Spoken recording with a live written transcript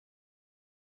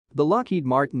The Lockheed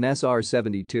Martin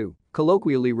SR-72,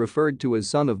 colloquially referred to as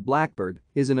son of Blackbird,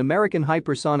 is an American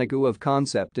hypersonic UAV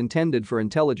concept intended for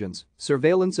intelligence,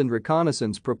 surveillance and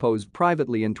reconnaissance proposed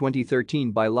privately in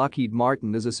 2013 by Lockheed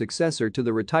Martin as a successor to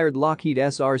the retired Lockheed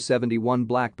SR-71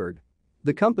 Blackbird.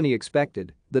 The company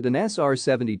expected that an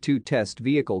SR-72 test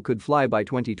vehicle could fly by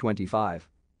 2025.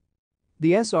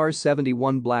 The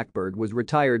SR-71 Blackbird was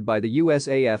retired by the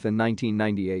USAF in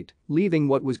 1998, leaving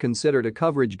what was considered a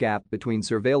coverage gap between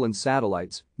surveillance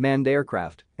satellites, manned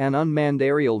aircraft, and unmanned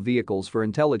aerial vehicles for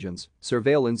intelligence,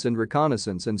 surveillance and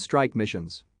reconnaissance and strike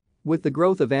missions. With the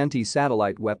growth of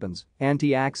anti-satellite weapons,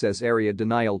 anti-access area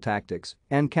denial tactics,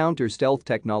 and counter-stealth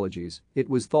technologies,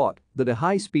 it was thought that a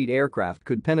high-speed aircraft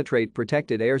could penetrate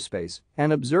protected airspace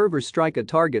and observe or strike a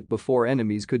target before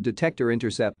enemies could detect or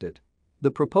intercept it. The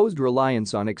proposed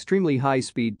reliance on extremely high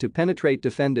speed to penetrate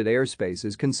defended airspace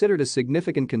is considered a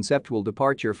significant conceptual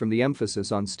departure from the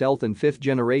emphasis on stealth and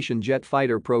fifth-generation jet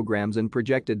fighter programs and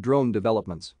projected drone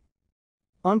developments.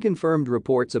 Unconfirmed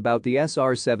reports about the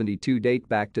SR-72 date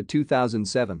back to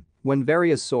 2007, when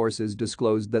various sources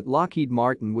disclosed that Lockheed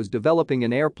Martin was developing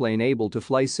an airplane able to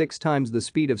fly 6 times the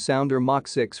speed of sound or Mach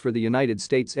 6 for the United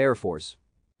States Air Force.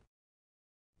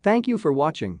 Thank you for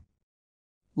watching.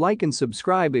 Like and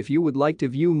subscribe if you would like to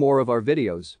view more of our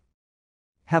videos.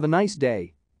 Have a nice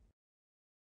day.